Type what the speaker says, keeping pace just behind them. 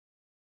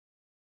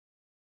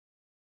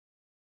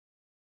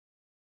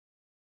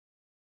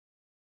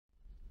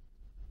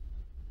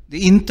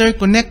The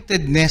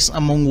interconnectedness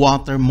among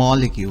water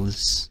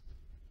molecules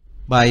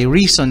by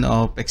reason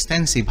of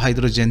extensive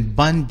hydrogen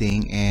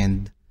bonding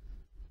and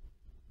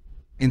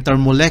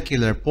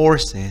intermolecular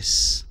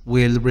forces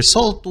will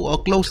result to a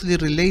closely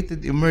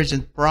related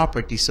emergent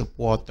properties of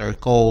water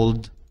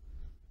called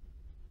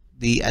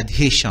the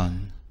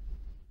adhesion.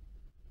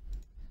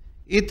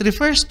 It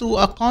refers to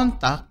a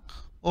contact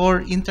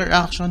or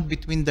interaction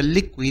between the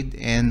liquid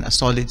and a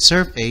solid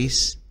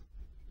surface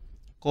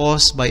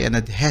caused by an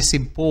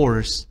adhesive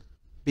force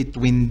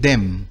between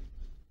them.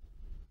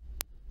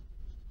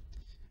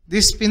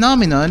 This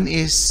phenomenon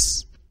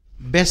is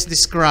best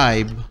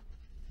described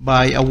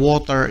by a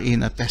water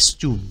in a test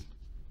tube,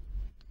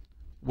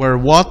 where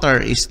water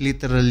is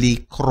literally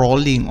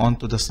crawling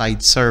onto the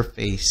side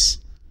surface,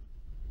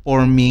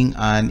 forming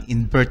an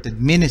inverted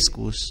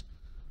meniscus,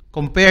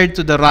 compared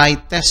to the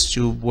right test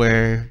tube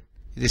where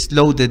it is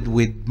loaded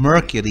with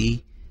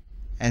mercury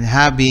and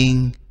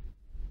having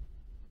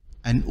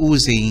an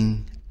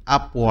oozing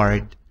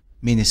upward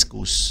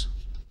meniscus.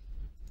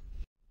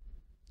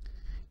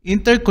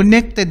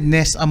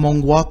 Interconnectedness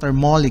among water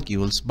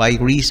molecules by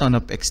reason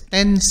of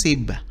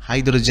extensive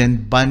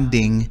hydrogen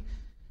bonding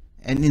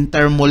and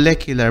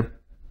intermolecular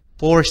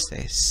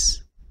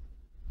forces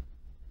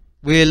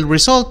will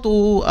result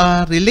to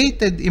a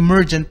related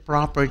emergent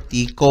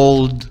property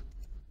called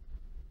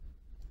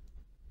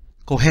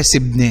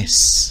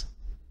cohesiveness.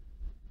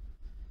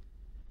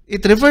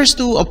 It refers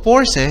to a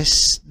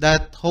forces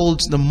that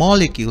holds the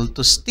molecule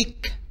to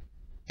stick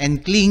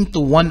and cling to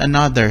one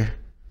another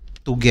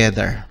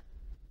together,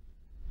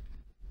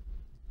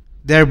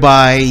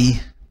 thereby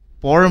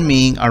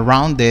forming a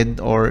rounded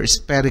or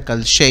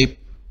spherical shaped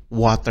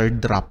water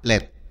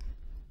droplet.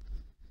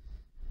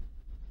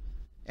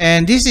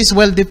 And this is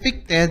well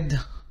depicted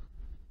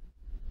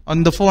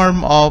on the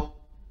form of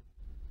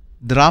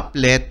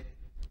droplet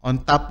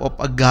on top of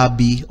a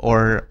gabi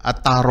or a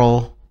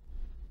taro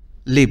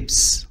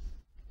leaves.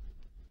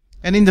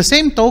 And in the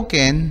same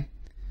token,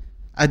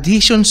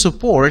 adhesion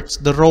supports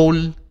the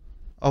role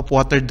of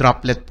water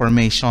droplet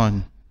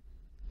formation.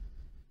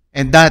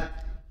 And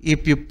that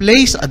if you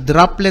place a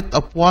droplet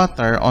of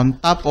water on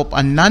top of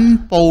a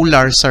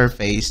non-polar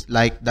surface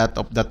like that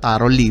of the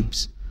taro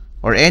leaves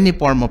or any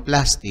form of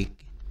plastic,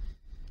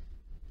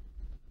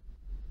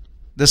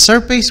 the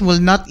surface will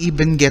not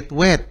even get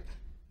wet,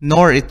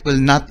 nor it will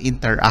not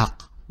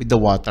interact with the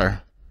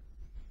water.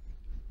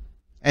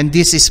 And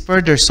this is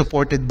further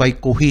supported by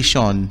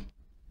cohesion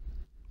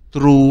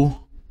through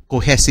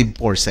cohesive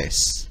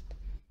forces.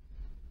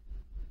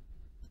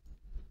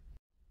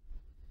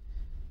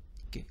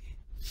 Okay.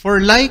 For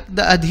like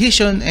the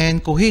adhesion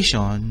and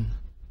cohesion,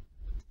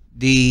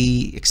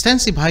 the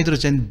extensive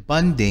hydrogen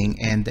bonding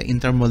and the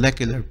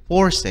intermolecular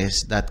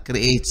forces that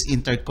creates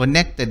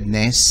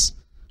interconnectedness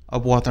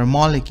of water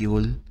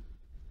molecule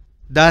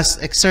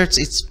thus exerts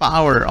its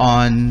power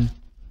on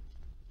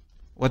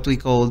what we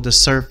call the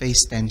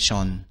surface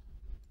tension.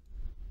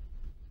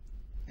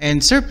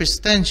 And surface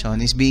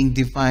tension is being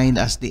defined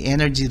as the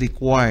energy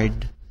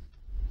required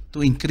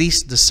to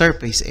increase the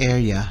surface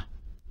area,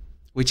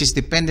 which is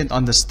dependent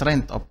on the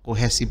strength of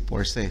cohesive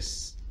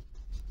forces.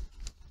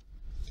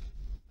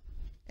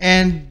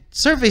 And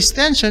surface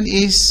tension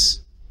is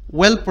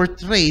well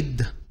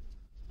portrayed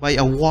by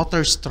a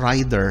water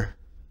strider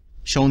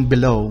shown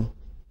below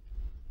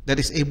that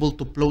is able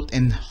to float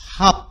and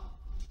hop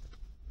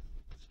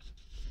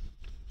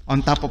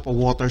on top of a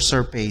water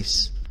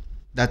surface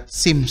that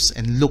seems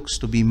and looks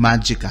to be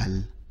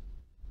magical.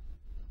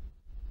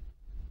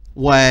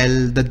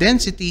 While the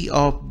density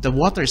of the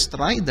water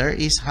strider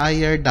is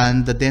higher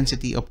than the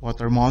density of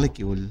water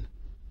molecule.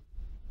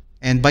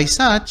 And by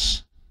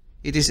such,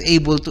 it is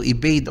able to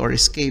evade or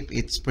escape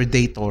its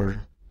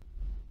predator.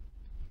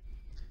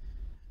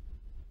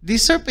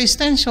 This surface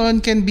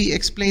tension can be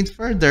explained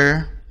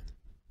further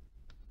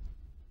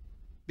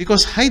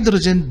because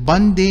hydrogen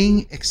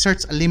bonding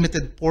exerts a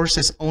limited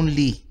forces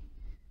only.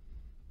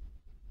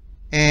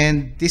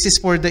 And this is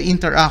for the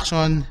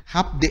interaction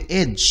half the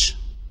edge.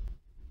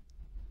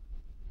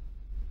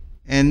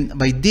 And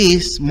by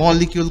this,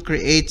 molecule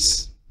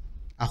creates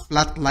a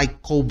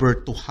flat-like cover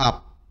to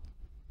hop.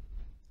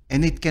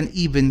 And it can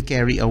even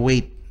carry a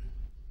weight.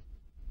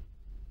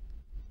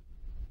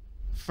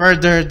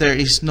 Further, there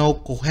is no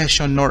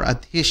cohesion nor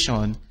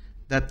adhesion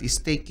that is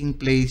taking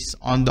place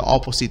on the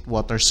opposite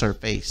water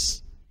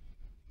surface.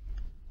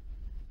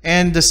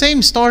 And the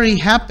same story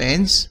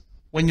happens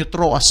when you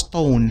throw a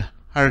stone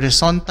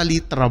horizontally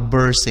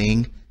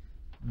traversing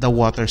the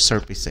water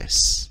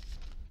surfaces.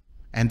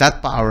 And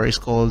that power is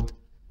called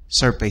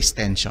surface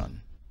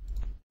tension.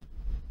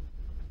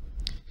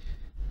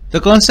 The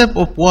concept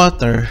of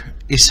water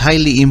is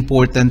highly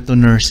important to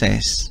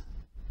nurses.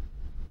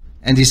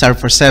 And these are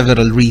for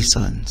several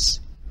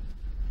reasons.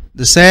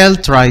 The cell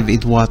thrives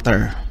in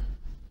water.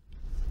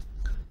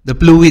 The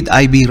fluid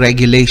IV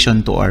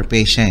regulation to our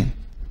patient.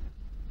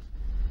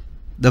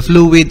 The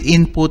fluid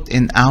input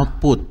and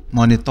output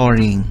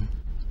monitoring.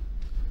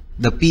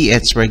 The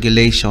pH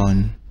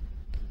regulation.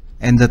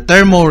 And the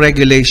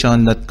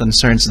thermoregulation that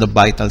concerns the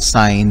vital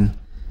sign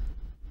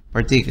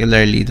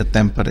particularly the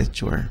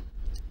temperature.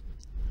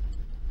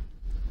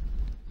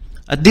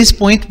 At this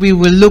point, we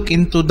will look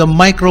into the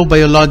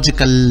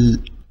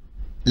microbiological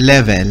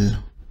level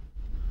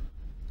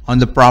on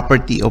the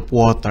property of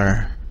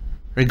water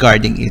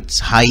regarding its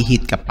high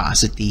heat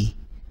capacity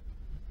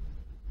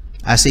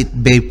as it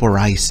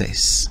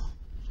vaporizes.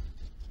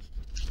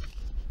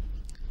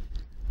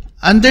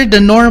 Under the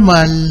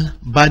normal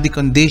body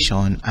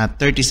condition at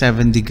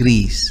 37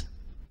 degrees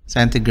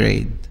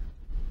centigrade,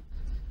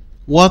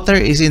 water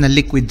is in a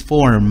liquid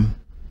form.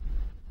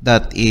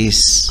 That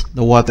is,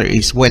 the water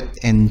is wet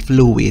and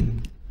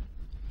fluid.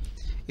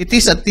 It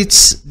is at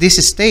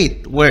this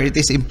state where it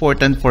is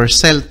important for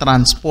cell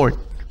transport,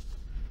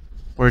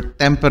 for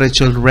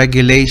temperature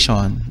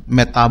regulation,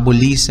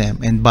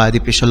 metabolism, and body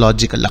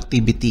physiological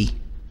activity.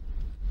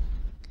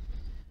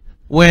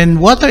 When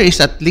water is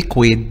at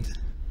liquid,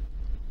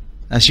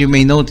 as you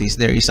may notice,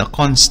 there is a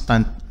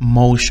constant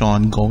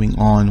motion going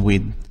on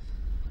with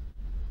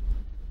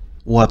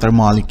water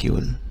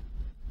molecule.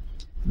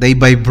 They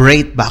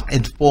vibrate back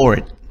and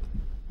forth.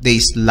 They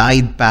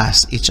slide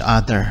past each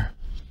other.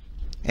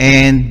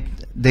 And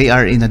they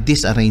are in a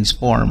disarranged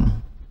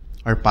form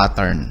or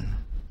pattern.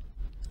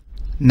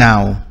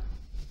 Now,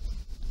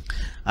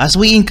 as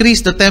we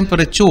increase the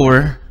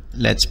temperature,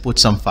 let's put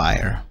some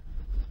fire.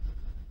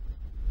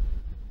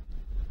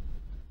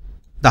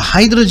 The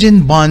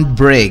hydrogen bond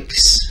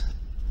breaks.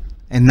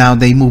 And now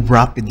they move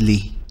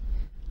rapidly.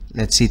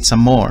 Let's hit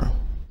some more.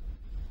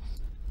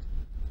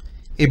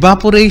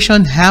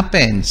 Evaporation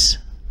happens.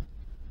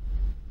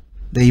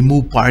 They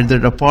move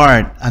farther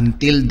apart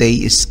until they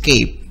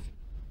escape.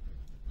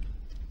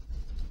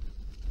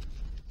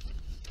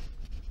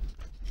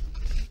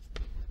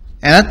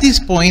 And at this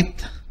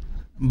point,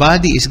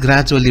 body is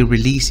gradually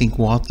releasing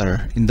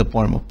water in the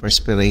form of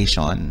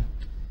perspiration.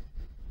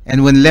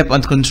 And when left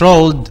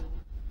uncontrolled,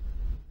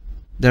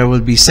 there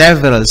will be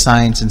several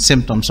signs and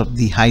symptoms of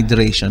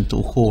dehydration to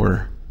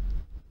occur.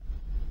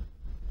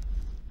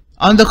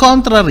 On the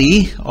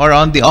contrary, or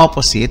on the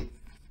opposite,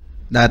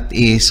 that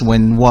is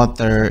when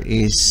water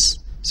is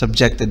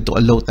subjected to a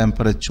low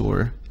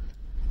temperature,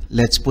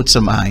 let's put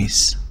some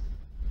ice.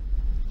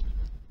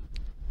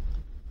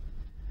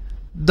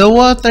 The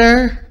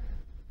water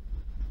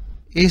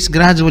is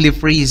gradually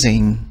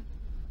freezing.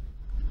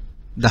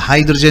 The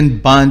hydrogen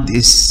bond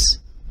is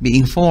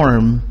being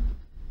formed,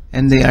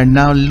 and they are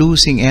now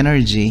losing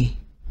energy.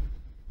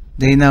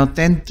 They now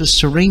tend to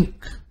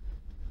shrink.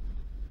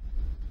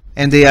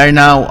 And they are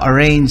now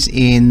arranged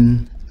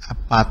in a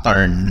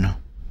pattern.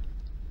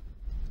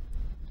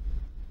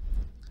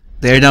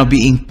 They are now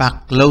being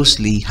packed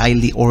closely,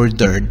 highly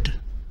ordered.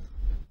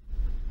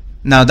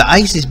 Now the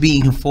ice is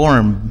being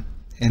formed,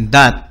 and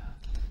that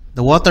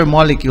the water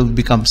molecule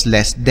becomes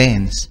less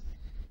dense,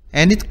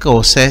 and it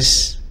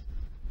causes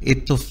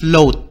it to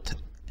float.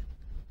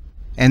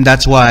 And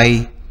that's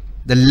why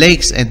the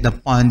lakes and the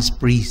ponds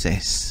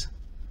freezes.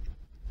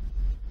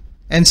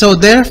 And so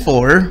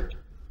therefore,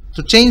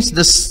 to change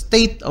the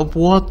state of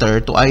water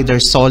to either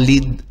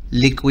solid,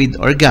 liquid,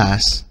 or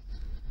gas,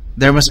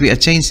 there must be a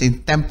change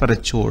in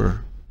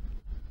temperature.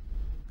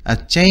 A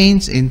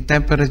change in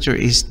temperature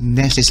is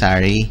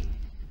necessary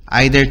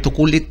either to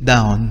cool it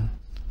down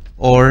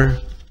or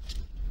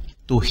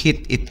to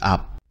heat it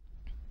up.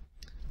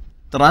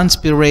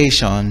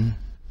 Transpiration.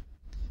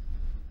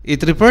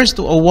 It refers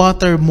to a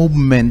water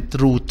movement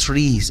through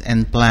trees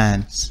and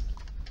plants.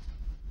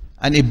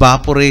 An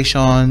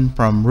evaporation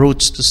from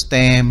roots to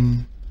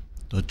stem,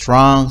 to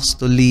trunks,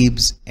 to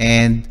leaves,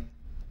 and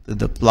to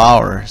the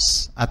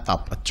flowers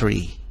atop a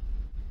tree.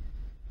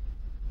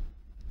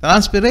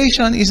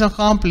 Transpiration is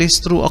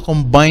accomplished through a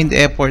combined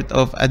effort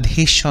of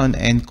adhesion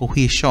and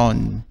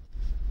cohesion.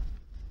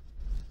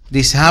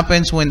 This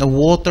happens when the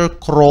water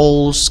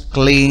crawls,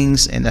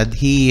 clings, and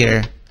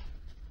adheres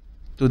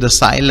to the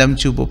xylem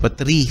tube of a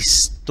tree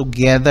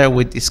together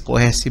with its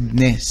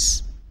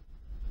cohesiveness.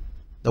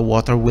 The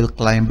water will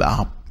climb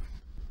up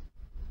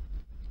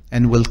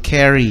and will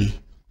carry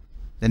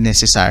the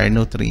necessary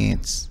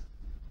nutrients.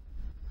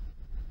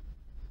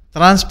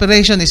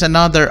 Transpiration is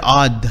another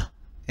odd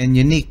and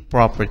unique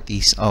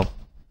properties of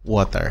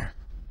water.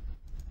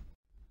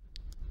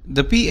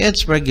 The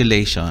pH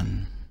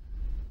regulation.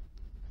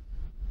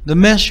 The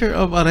measure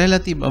of a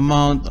relative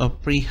amount of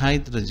free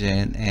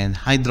hydrogen and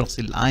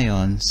hydroxyl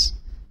ions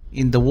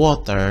in the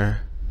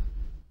water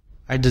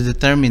are the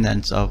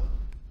determinants of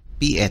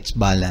pH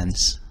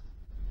balance.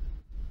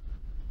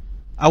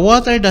 A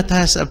water that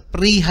has a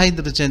free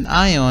hydrogen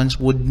ions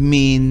would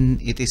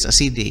mean it is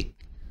acidic.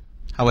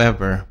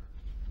 However,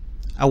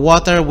 a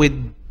water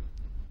with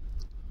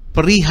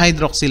free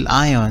hydroxyl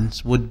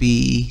ions would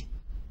be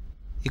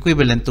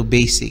equivalent to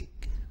basic.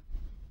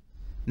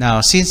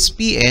 Now, since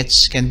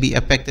pH can be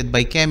affected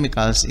by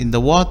chemicals in the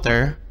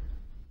water,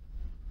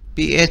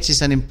 pH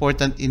is an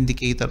important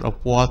indicator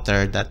of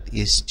water that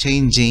is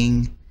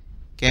changing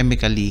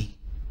chemically.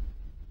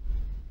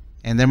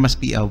 And there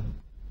must be a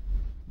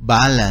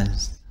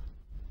balance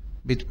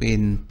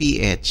between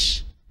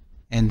pH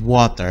and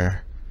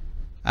water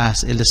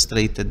as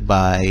illustrated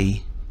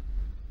by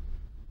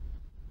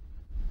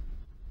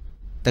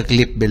the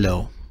clip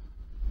below.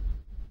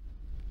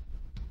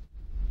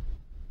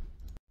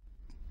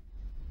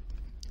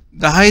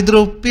 The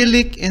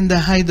hydrophilic and the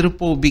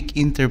hydrophobic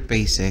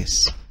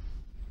interfaces.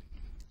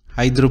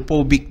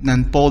 Hydrophobic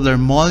nonpolar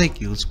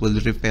molecules will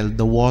repel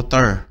the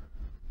water,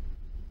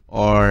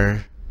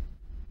 or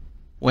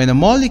when a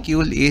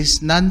molecule is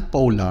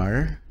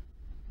nonpolar,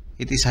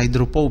 it is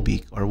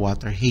hydrophobic or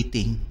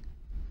water-hating.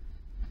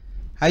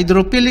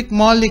 Hydrophilic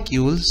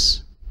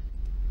molecules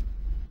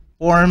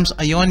forms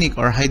ionic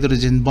or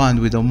hydrogen bond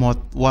with a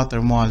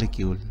water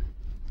molecule,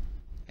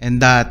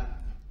 and that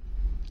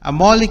a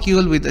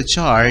molecule with a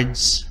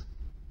charge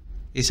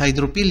is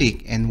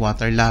hydrophilic and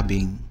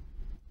water-loving.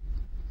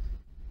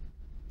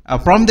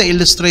 From the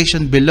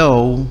illustration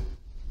below,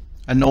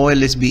 an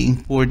oil is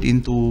being poured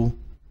into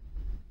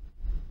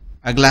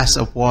a glass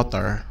of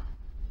water.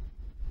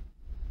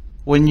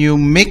 When you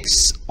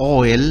mix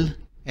oil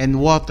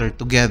and water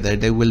together,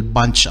 they will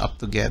bunch up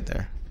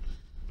together.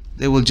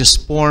 They will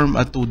just form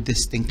a two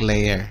distinct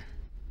layer,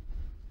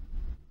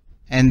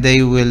 and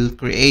they will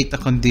create a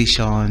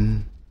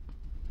condition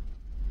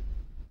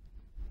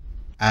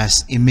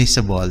as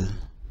immiscible.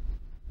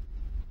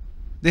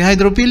 The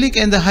hydrophilic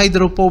and the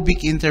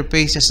hydrophobic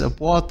interfaces of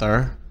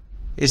water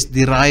is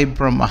derived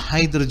from a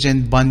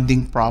hydrogen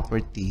bonding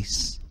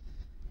properties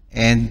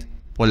and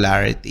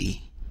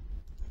polarity.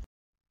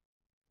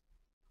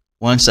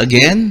 Once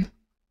again,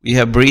 we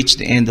have reached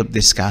the end of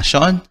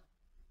discussion.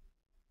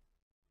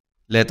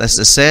 Let us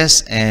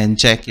assess and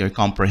check your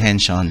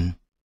comprehension.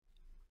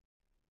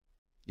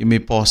 You may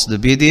pause the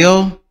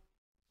video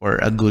for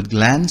a good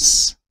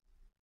glance.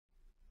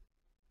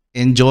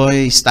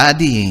 Enjoy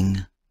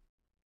studying,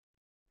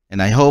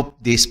 and I hope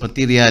this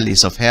material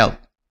is of help.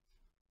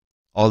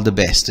 All the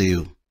best to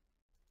you.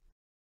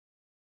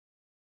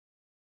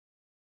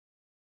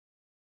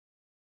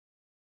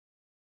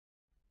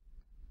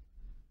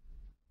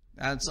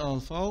 That's all,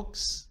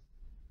 folks.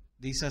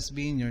 This has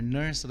been your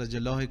Nurse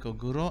Radiologico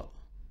Guro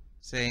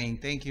saying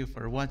thank you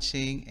for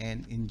watching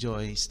and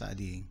enjoy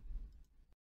studying.